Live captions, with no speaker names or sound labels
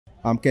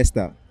I'm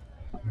Kester.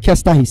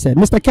 Kester, he said.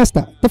 Mr.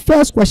 Kester, the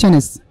first question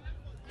is,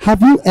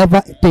 have you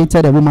ever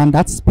dated a woman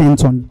that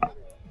spent on you?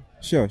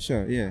 Sure,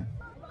 yeah.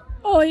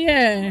 Oh,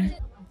 yeah.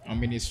 I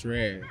mean, it's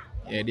rare.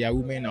 Yeah, there are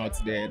women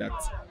out there that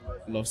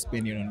love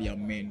spending on their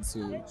men.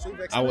 So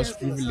I was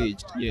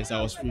privileged. Yes,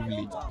 I was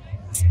privileged.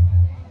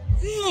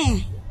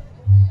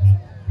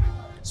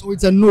 So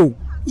it's a no.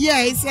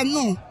 Yeah, it's a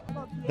no.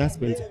 That's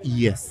going to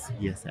yes,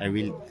 I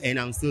really, and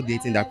I'm still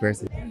dating that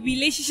person.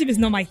 Relationship is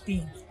not my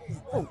thing.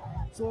 Oh,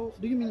 so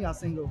do you mean you are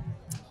single?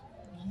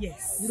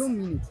 Yes. You don't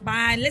mean it.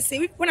 But let's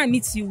say when I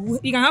meet you,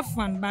 we can have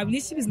fun, but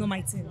relationship is not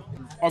my thing.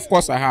 Of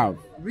course I have.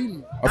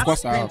 Really? Of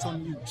course I have.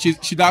 On you.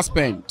 She does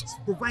spend. She's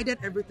provided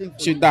everything for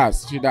She you.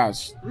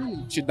 does.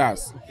 Really? She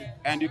does.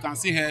 And you can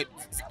see her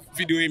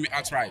videoing me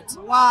outright.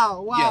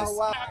 Wow, Yes.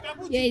 wow.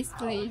 Yes,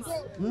 please.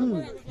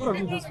 What have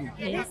you done?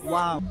 Yes.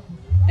 Wow.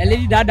 A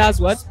lady that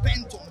does what?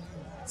 Spent on you.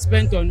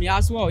 Spent on me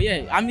as well,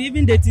 yeah. I'm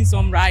even dating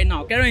some right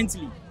now,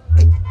 currently.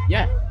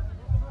 Yeah.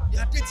 You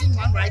are dating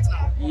one right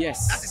now.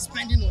 Yes. That is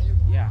spending on you.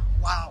 Yeah.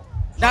 Wow.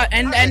 That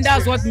and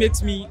that's what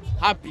makes me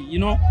happy, you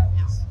know.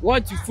 Yes.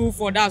 What you feel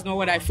for, that's not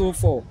what I feel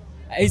for.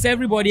 It's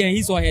everybody and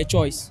his or her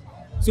choice.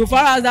 So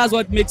far as that's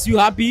what makes you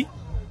happy,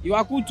 you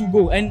are good to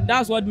go. And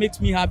that's what makes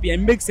me happy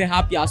and makes her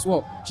happy as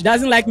well. She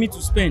doesn't like me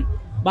to spend,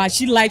 but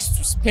she likes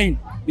to spend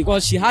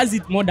because she has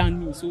it more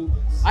than me. So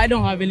I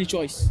don't have any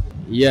choice.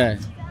 Yeah.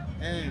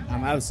 I've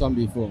had some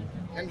before.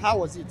 And how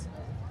was it?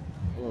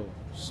 Oh,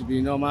 she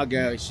be normal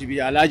girl. She be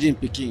allergic in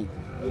Peking.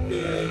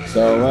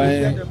 So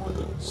when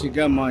she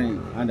get money,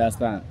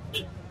 understand?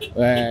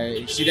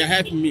 She dey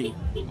help me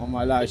on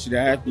my life. She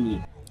dey help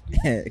me.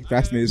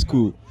 Trust me, it's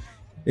cool.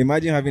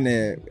 Imagine having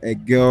a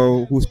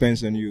girl who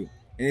spends on you.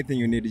 Anything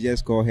you need, you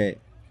just call her,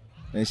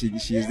 and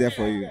she's there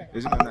for you.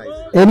 Isn't that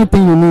nice?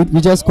 Anything you need,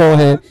 you just call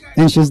her,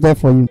 and she's there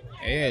for you.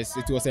 Yes,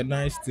 it was a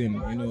nice thing.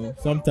 You know,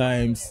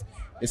 sometimes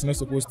it's not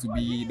supposed to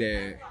be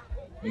the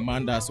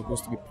man that's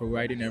supposed to be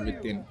providing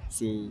everything.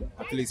 So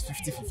at least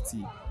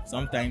 50-50.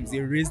 Sometimes they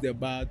raise the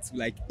bar to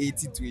like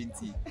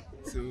 80-20.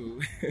 So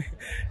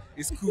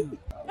it's cool.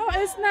 Oh,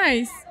 it's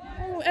nice.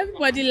 Oh,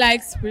 everybody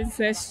likes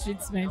princess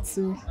treatment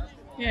too.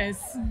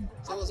 Yes.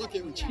 So it was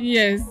okay with you?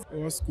 Yes. It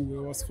was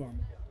cool. It was fun.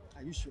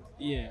 Are you sure?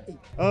 Yeah.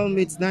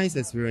 It's nice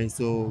experience.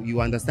 So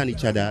you understand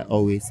each other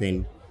always,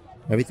 and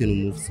everything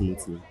will move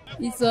smoothly.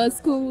 It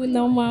was cool,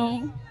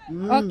 normal.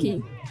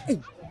 Okay. Hey,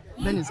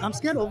 Dennis, I'm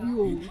scared of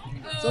you.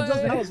 So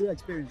just how was your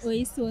experience? Oh,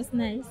 it was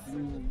nice.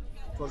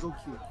 It was okay.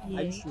 Yeah.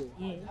 Are you sure?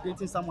 Yeah.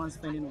 Dating someone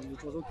spending on you,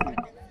 it was okay.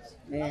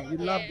 Yeah, you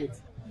loved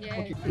it. Yeah.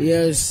 Okay.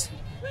 Yes.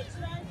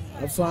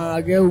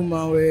 I get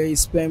woman where he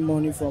spend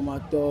money for my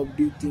top,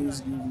 do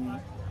things give me.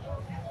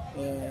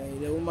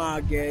 The woman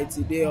I get,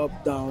 they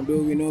up down,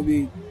 though we no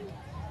be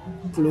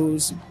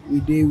close,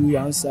 we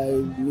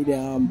answer, me the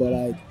hand, but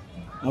like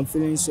I'm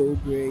feeling so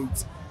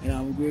great and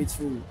I'm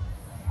grateful.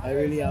 I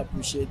really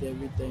appreciate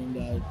everything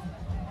that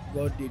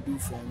God they do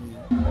for me.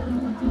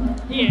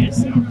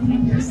 Yes.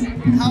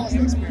 How was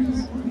the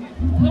experience?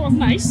 It was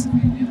nice.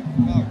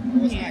 Wow,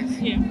 it was nice.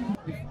 Yeah.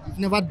 You've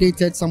never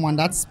dated someone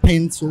that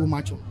spent so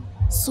much on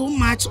you. So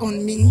much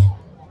on me.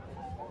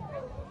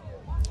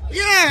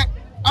 Yeah.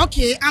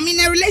 Okay. I'm in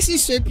a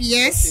relationship.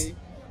 Yes. Okay.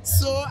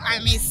 So I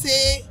may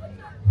say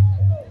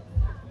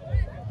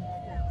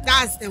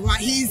that's the one.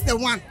 He's the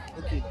one.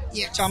 Okay.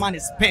 Yes. Chairman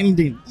is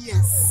spending.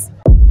 Yes.